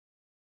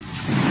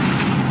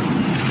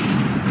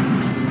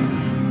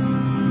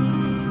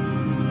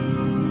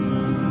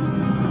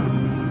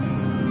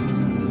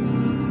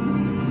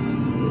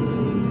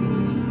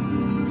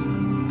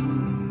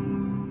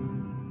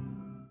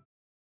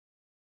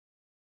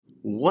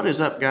What is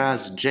up,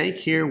 guys? Jake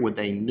here with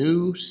a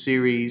new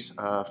series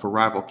for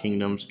Rival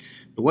Kingdoms.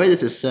 The way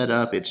this is set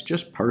up, it's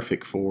just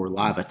perfect for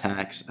live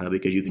attacks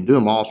because you can do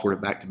them all sort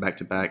of back to back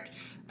to back,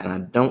 and I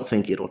don't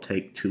think it'll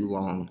take too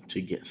long to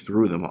get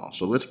through them all.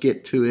 So let's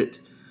get to it.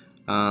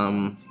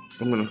 I'm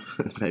going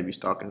to maybe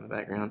stalking in the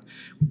background.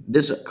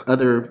 This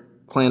other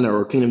clan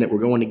or kingdom that we're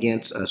going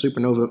against,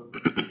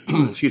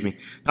 Supernova, excuse me,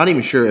 not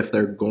even sure if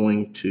they're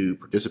going to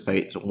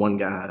participate. So one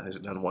guy has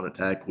done one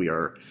attack. We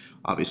are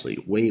obviously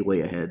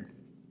way ahead.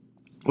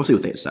 We'll see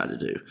what they decide to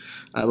do.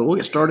 But we'll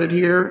get started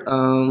here.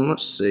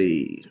 Let's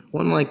see.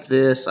 One like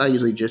this, I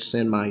usually just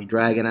send my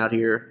dragon out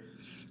here,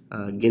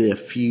 get a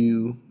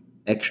few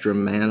extra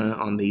mana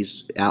on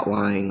these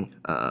outlying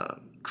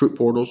troop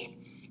portals.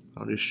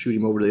 I'll just shoot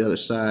him over to the other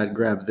side,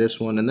 grab this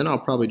one, and then I'll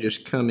probably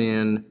just come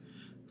in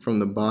from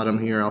the bottom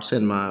here. I'll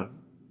send my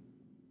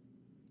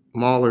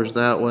maulers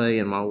that way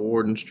and my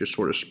wardens just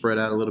sort of spread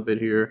out a little bit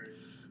here.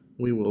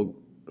 We will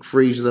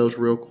freeze those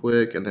real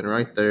quick, and then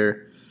right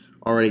there,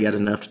 already got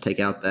enough to take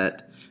out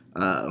that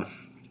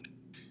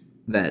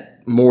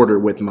that mortar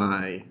with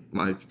my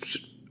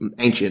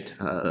ancient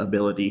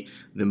ability,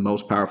 the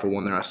most powerful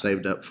one that I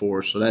saved up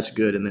for. So that's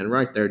good. And then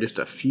right there, just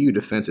a few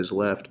defenses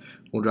left.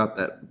 We'll drop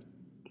that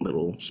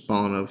little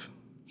spawn of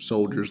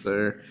soldiers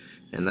there,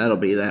 and that'll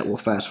be that. We'll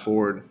fast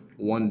forward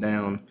one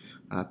down.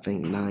 I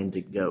think 9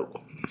 to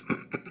go.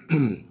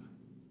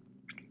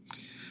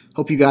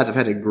 Hope you guys have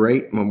had a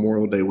great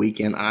Memorial Day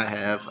weekend. I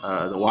have.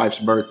 The wife's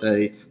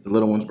birthday, the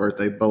little one's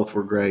birthday, both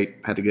were great.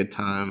 Had a good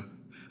time.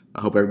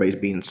 I hope everybody's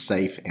being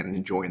safe and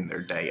enjoying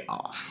their day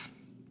off.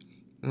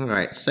 All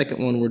right,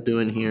 second one we're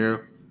doing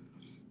here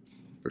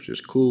versus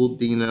Cool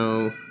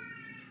Dino.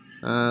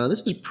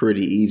 This is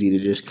pretty easy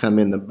to just come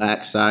in the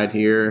backside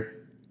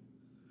here.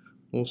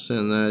 We'll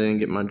send that in,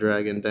 get my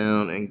dragon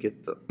down, and get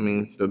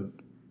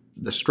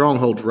the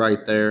stronghold's right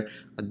there.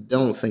 I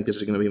don't think this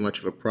is going to be much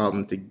of a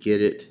problem to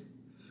get it.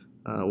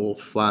 We'll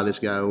fly this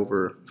guy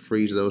over,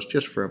 freeze those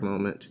just for a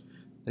moment,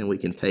 and we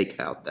can take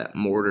out that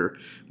mortar,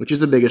 which is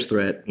the biggest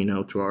threat, you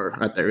know, to our,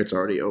 right there, it's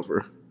already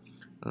over.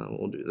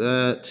 We'll do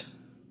that.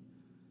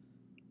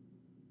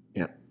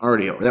 Yeah,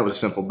 already over. That was a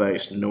simple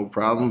base, no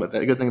problem, but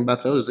the good thing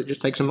about those is it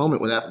just takes a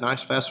moment with that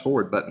nice fast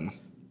forward button.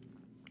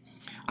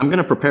 I'm going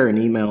to prepare an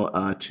email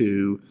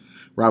to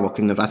Rival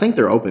Kingdoms. I think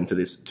they're open to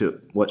this,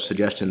 to what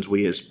suggestions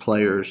we as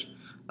players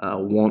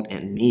want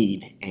and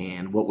need,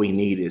 and what we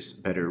need is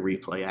better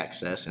replay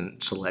access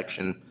and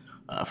selection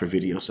for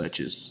videos such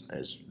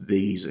as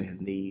these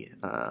and the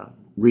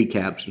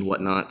recaps and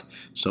whatnot.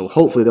 So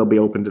hopefully they'll be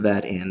open to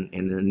that, and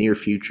in the near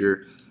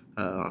future,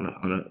 on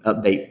an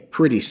update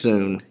pretty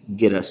soon,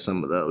 get us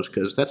some of those,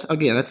 because that's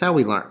how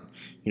we learn.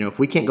 You know, if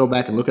we can't go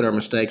back and look at our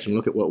mistakes and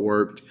look at what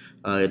worked,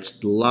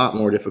 it's a lot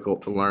more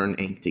difficult to learn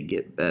and to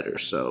get better.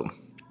 So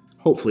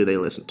hopefully they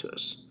listen to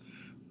us.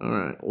 All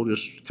right, we'll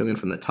just come in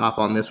from the top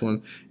on this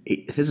one.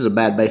 This is a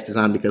bad base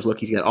design because, look,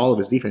 he's got all of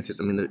his defenses.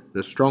 I mean,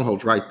 the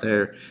stronghold's right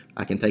there.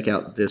 I can take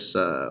out this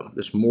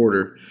this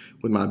mortar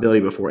with my ability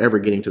before ever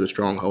getting to the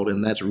stronghold,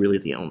 and that's really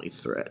the only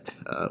threat.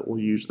 We'll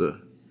use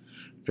the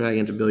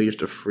dragon's ability just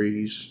to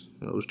freeze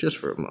those just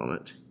for a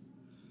moment.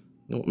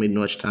 Don't need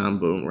much time.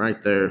 Boom,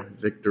 right there.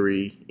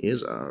 Victory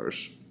is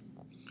ours.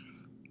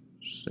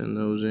 Send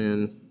those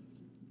in,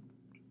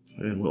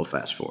 and we'll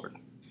fast forward.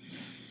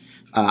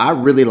 I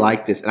really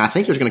like this, and I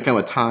think there's going to come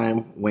a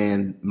time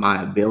when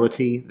my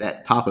ability,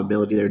 that top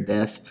ability there,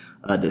 Death,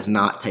 does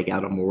not take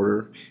out a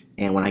mortar.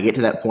 And when I get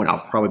to that point, I'll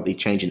probably be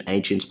changing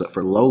Ancients. But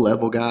for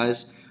low-level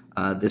guys,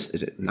 this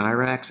is it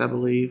Nyrax, I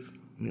believe.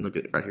 Let me look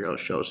at it right here. I'll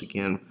show us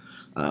again.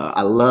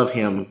 I love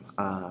him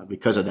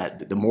because of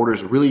that. The mortar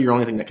is really your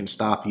only thing that can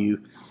stop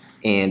you.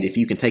 And if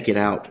you can take it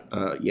out,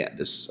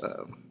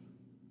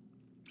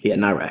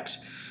 Nyrax.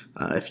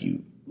 If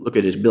you look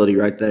at his ability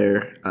right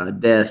there,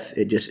 Death,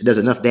 it does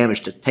enough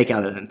damage to take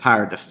out an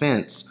entire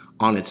defense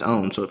on its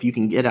own. So if you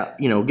can get out,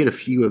 get a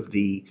few of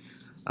the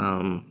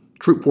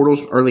troop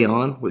portals early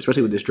on,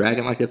 especially with this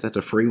dragon like this, that's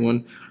a free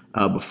one.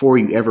 Before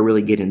you ever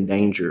really get in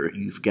danger,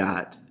 you've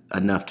got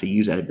enough to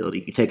use that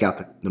ability. You take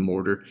out the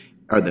mortar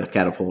or the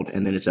catapult,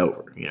 and then it's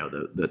over. You know,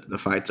 the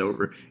fight's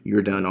over.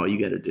 You're done. All you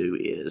got to do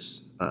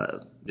is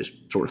just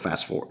sort of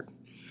fast forward.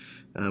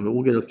 But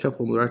we'll get a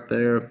couple right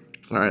there.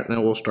 All right,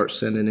 now we'll start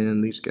sending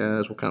in these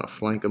guys. We'll kind of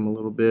flank them a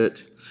little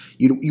bit.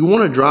 You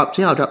want to drop,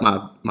 see how I drop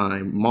my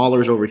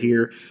maulers over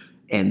here,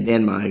 and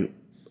then my,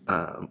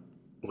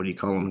 what do you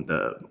call them,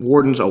 the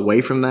wardens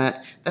away from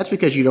that. That's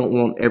because you don't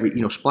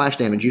want splash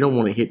damage. You don't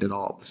want to hit it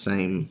all at the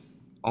same,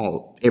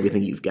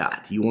 everything you've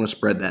got. You want to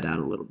spread that out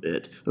a little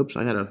bit. Oops,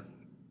 I had a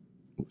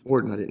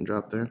warden I didn't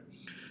drop there.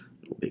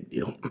 No big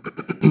deal.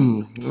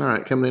 All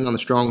right, coming in on the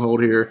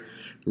stronghold here.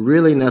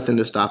 Really nothing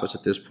to stop us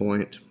at this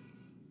point.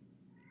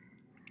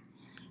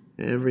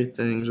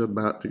 Everything's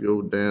about to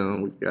go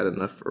down. We've got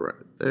enough for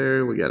right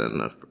there. We got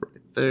enough for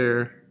right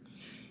there.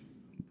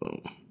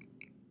 Boom.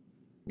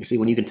 You see,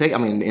 when you can take,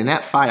 in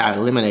that fight, I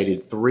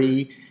eliminated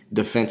 3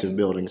 defensive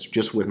buildings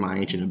just with my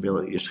ancient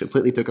ability. Just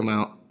completely took them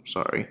out.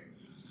 Sorry.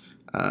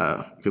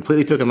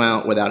 Completely took them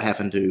out without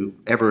having to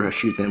ever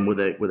shoot them with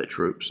a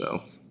troop.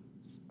 So,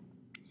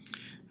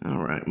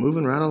 all right,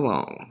 moving right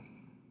along.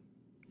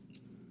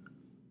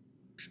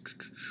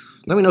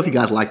 Let me know if you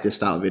guys like this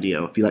style of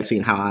video, if you like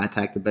seeing how I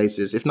attack the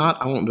bases. If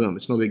not, I won't do them.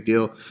 It's no big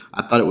deal.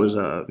 I thought it was,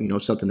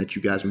 something that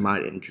you guys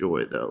might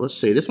enjoy, though. Let's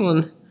see. This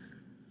one,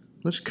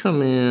 let's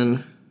come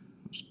in.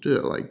 Let's do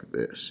it like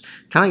this.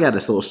 Kind of got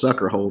this little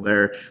sucker hole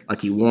there,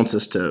 like he wants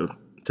us to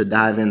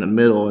dive in the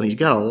middle, and he's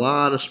got a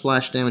lot of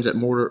splash damage, that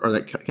mortar, or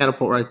that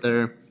catapult right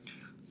there.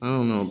 I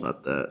don't know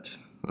about that.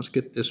 Let's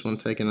get this one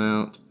taken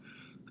out.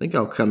 I think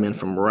I'll come in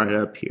from right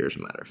up here, as a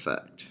matter of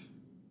fact.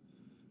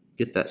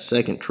 Get that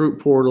second troop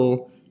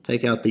portal.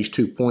 Take out these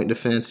 2-point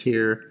defense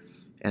here,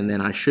 and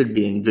then I should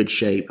be in good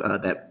shape.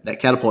 That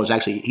catapult is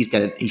actually,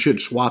 he should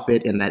swap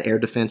it in that air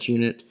defense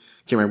unit.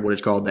 Can't remember what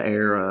it's called, the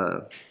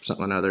air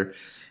something or another.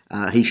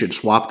 He should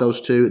swap those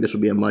two. This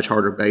would be a much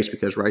harder base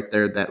because right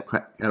there, that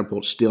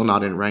catapult's still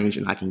not in range,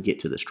 and I can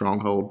get to the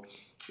stronghold.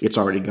 It's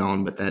already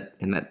gone, but that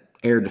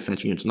air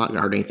defense unit's not going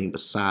to hurt anything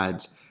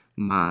besides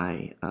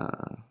my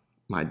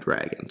my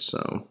dragon.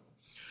 So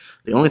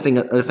the other thing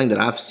that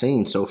I've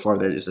seen so far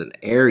that is an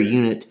air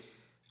unit.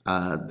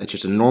 That's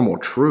just a normal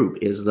troop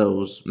is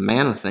those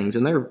mana things,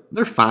 and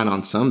they're fine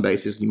on some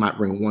bases. You might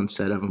bring one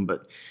set of them,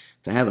 but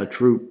to have a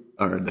troop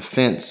or a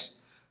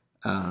defense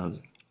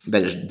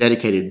that is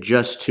dedicated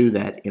just to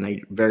that in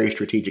a very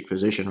strategic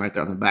position right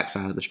there on the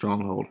backside of the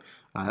stronghold,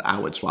 I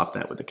would swap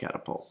that with the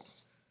catapult.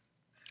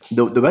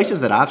 The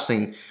bases that I've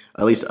seen,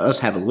 at least us,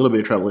 have a little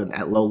bit of trouble in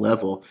at low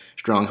level,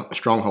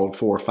 stronghold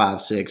 4,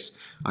 5, 6,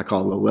 I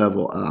call low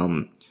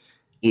level,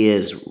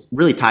 is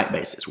really tight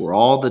bases where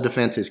all the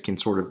defenses can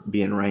sort of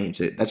be in range.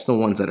 That's the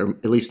ones that are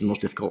at least the most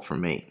difficult for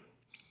me.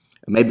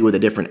 Maybe with a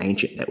different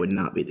ancient, that would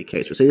not be the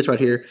case. But see this right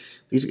here?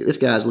 This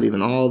guy's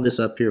leaving all this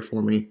up here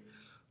for me.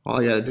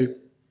 All I got to do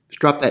is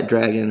drop that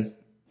dragon.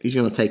 He's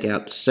going to take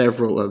out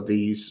several of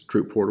these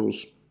troop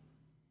portals.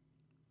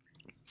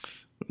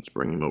 Let's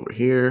bring him over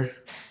here.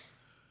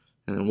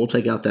 And then we'll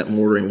take out that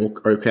mortar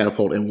or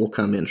catapult, and we'll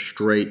come in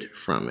straight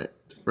from it.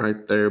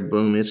 Right there,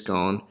 boom, it's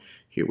gone.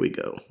 Here we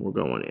go. We're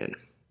going in.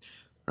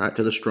 Right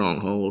to the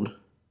stronghold.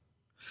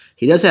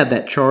 He does have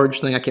that charge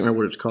thing. I can't remember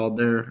what it's called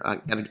there. I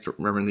got to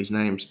remember these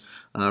names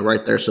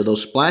right there. So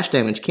those splash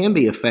damage can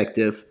be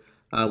effective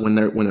when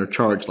they're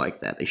charged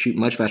like that. They shoot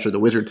much faster. The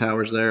wizard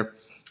towers there,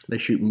 they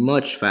shoot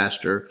much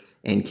faster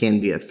and can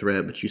be a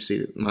threat. But you see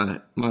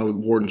that my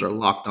wardens are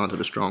locked onto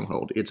the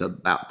stronghold. It's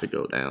about to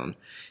go down,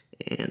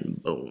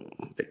 and boom,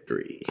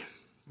 victory.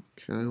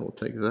 Okay, we'll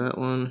take that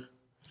one.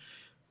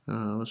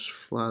 Let's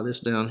fly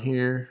this down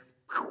here.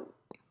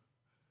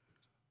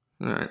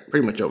 All right,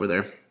 pretty much over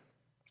there.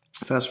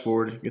 Fast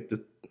forward, get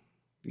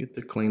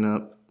the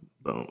cleanup.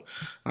 Boom.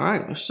 All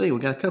right, let's see. We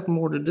got a couple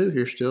more to do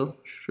here still.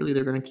 Surely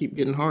they're going to keep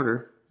getting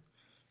harder.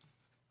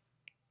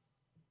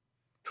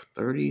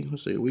 30.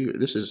 Let's see.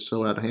 This is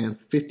so out of hand.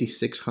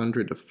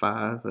 5,600 to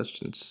 5.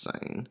 That's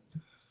insane.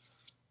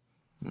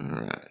 All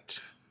right.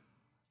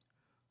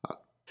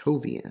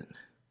 Octavian.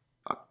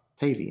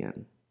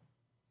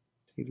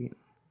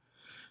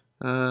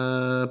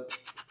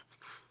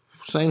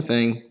 Same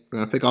thing. We're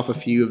going to pick off a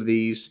few of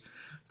these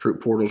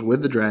troop portals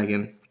with the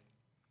dragon.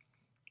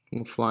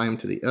 We'll fly him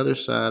to the other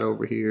side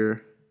over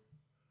here.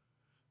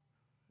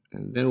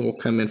 And then we'll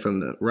come in from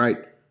the right,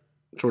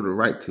 sort of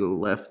right to the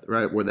left,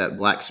 right where that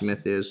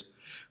blacksmith is.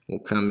 We'll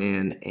come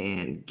in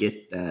and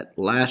get that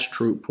last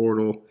troop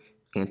portal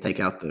and take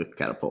out the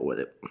catapult with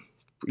it.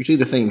 You see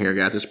the theme here,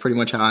 guys. It's pretty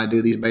much how I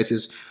do these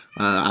bases.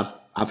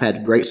 I've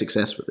had great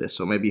success with this,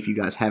 so maybe if you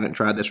guys haven't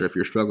tried this or if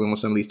you're struggling with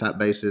some of these type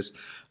bases,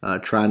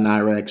 try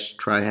Nyrex,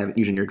 try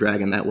using your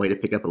dragon that way to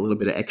pick up a little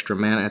bit of extra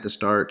mana at the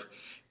start.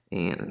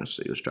 And let's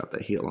see, let's drop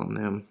that heal on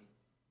them.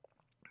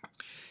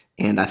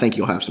 And I think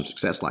you'll have some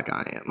success like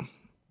I am.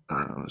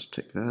 Let's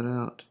take that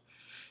out.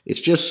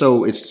 It's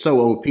so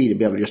OP to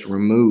be able to just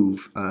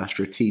remove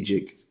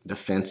strategic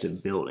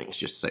defensive buildings.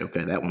 Just to say,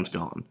 okay, that one's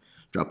gone.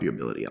 Drop your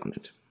ability on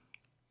it.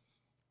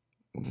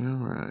 All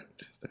right,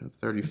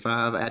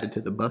 35 added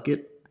to the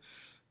bucket.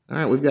 All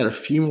right, we've got a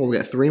few more. We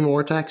got 3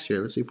 more attacks here.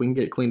 Let's see if we can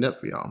get it cleaned up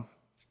for y'all.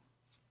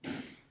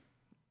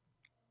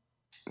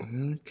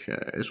 Okay,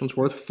 this one's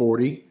worth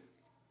 40.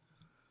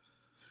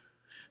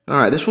 All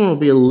right, this one will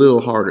be a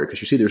little harder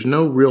because you see there's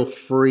no real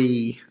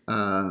free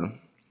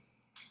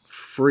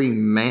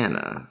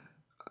mana.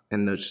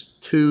 And those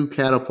 2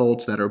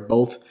 catapults that are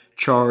both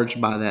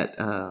charged by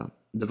that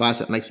device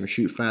that makes them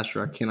shoot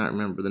faster. I cannot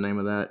remember the name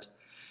of that.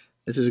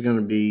 This is going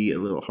to be a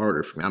little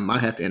harder for me. I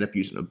might have to end up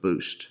using a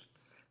boost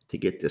to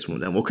get this one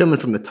done. We'll come in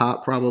from the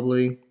top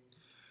probably.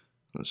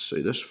 Let's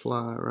see, this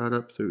fly right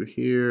up through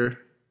here.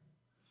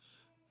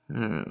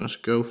 All right, let's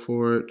go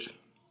for it.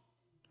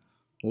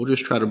 We'll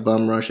just try to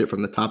bum rush it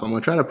from the top. I'm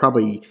going to try to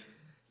probably...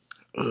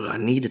 I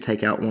need to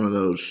take out one of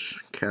those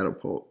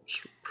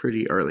catapults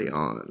pretty early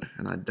on.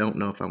 And I don't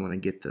know if I'm going to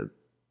get the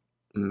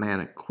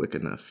mana quick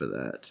enough for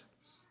that.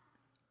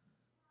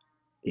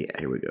 Yeah,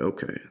 here we go.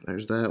 Okay,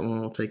 there's that one.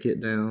 I'll take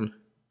it down.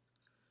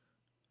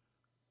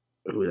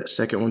 Ooh, that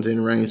second one's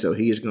in range, so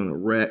he is going to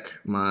wreck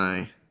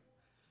my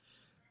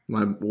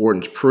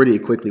wardens pretty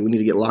quickly. We need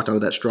to get locked onto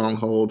that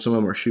stronghold. Some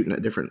of them are shooting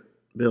at different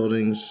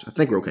buildings. I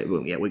think we're okay.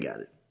 Boom. Yeah, we got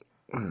it.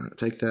 All right,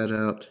 take that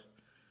out.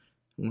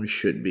 We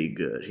should be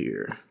good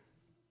here.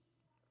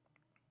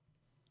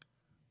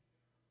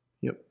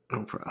 Yep,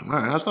 no problem. All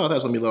right, I thought that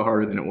was going to be a little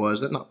harder than it was.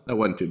 That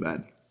wasn't too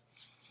bad.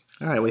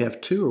 All right, we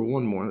have 2 or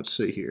 1 more. Let's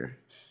see here.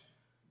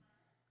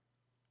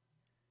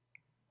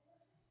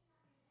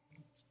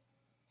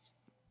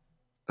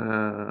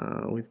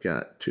 We've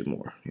got 2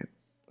 more. Yep.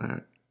 All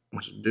right,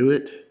 let's do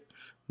it.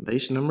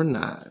 Base number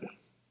 9.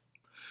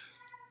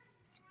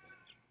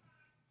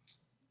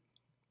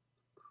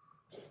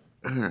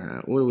 All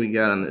right, what do we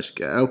got on this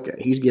guy? Okay,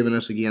 he's giving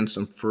us again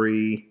some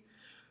free.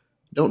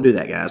 Don't do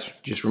that, guys.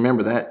 Just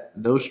remember that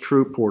those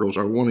troop portals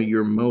are one of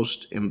your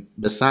most,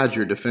 besides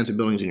your defensive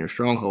buildings and your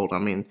stronghold. I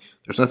mean,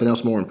 there's nothing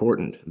else more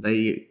important.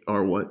 They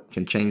are what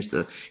can change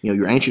the,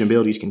 your ancient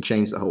abilities can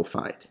change the whole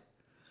fight.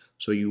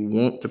 So you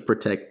want to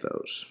protect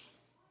those.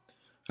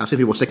 I've seen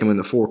people stick them in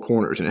the 4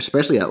 corners, and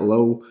especially at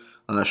low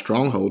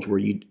strongholds where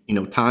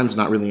time's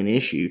not really an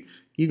issue.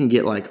 You can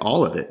get like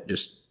all of it.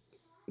 Just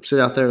sit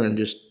out there and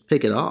just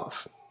pick it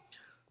off.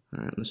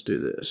 All right, let's do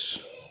this.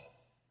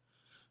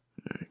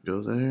 All right,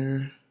 go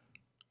there.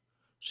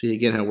 See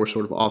again how we're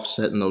sort of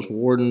offsetting those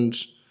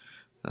wardens.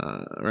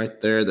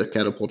 Right there, the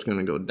catapult's going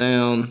to go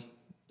down.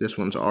 This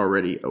one's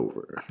already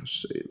over.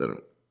 Let's see, let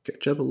them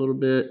catch up a little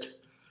bit.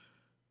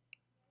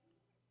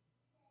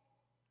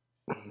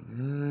 All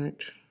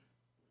right.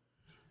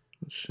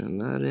 Let's send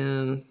that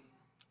in.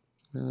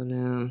 That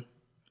in.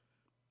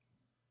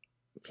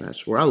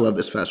 Fast forward. I love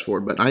this fast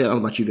forward button. I don't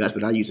know about you guys,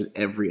 but I use it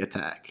every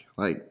attack.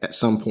 Like at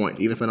some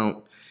point, even if I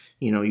don't,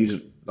 use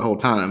it the whole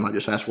time, I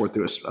just fast forward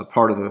through a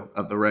part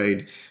of the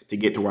raid to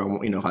get to where I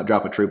want. If I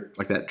drop a troop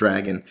like that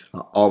dragon,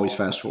 I'll always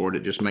fast forward.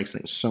 It just makes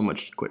things so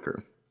much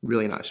quicker.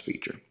 Really nice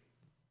feature.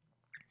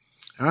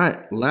 All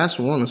right, last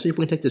one. Let's see if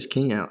we can take this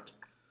king out.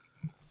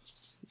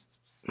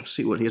 Let's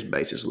see what his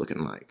base is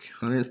looking like.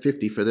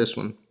 150 for this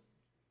one.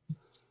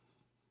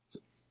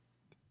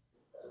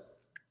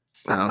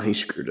 Oh, he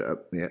screwed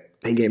up. Yeah,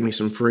 he gave me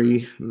some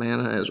free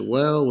mana as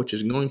well, which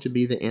is going to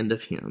be the end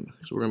of him.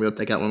 So we're going to be able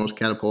to take out one of those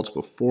catapults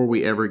before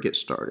we ever get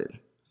started.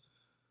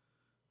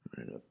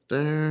 Right up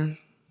there.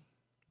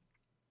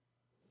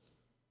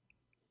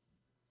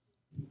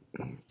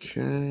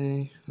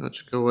 Okay,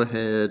 let's go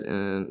ahead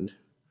and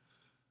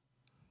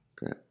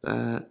grab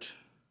that.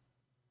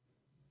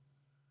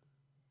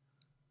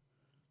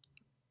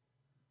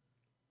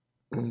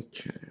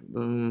 Okay,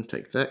 boom,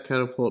 take that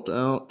catapult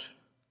out.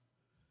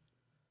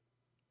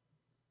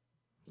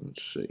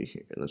 Let's see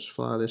here. Let's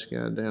fly this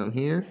guy down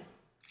here.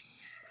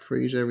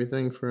 Freeze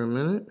everything for a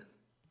minute.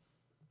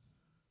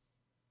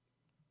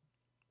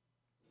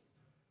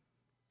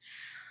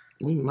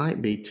 We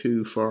might be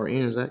too far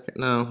in. Is that?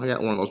 No, I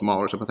got one of those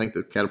maulers up. I think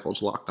the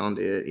catapult's locked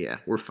onto it. Yeah,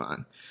 we're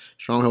fine.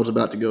 Stronghold's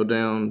about to go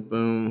down.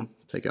 Boom.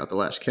 Take out the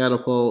last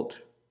catapult.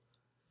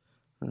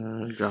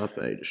 Drop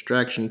a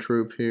distraction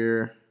troop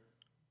here.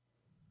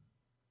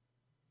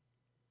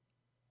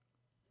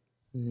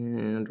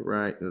 And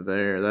right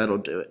there. That'll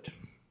do it.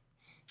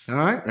 All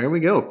right, there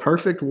we go.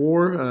 Perfect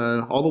war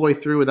all the way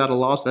through without a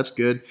loss. That's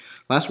good.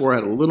 Last war I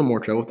had a little more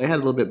trouble. They had a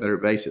little bit better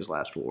bases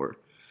last war.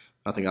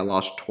 I think I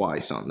lost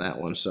twice on that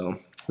one. So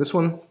this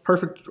one,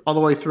 perfect all the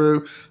way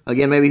through.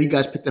 Again, maybe you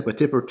guys picked up a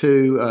tip or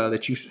two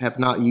that you have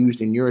not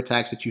used in your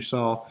attacks that you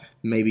saw.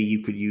 Maybe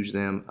you could use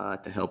them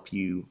to help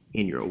you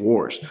in your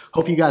wars.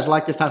 Hope you guys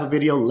like this type of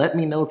video. Let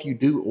me know if you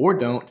do or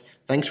don't.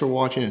 Thanks for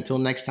watching. Until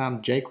next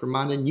time, Jake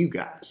reminding you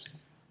guys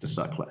to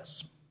suck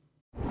less.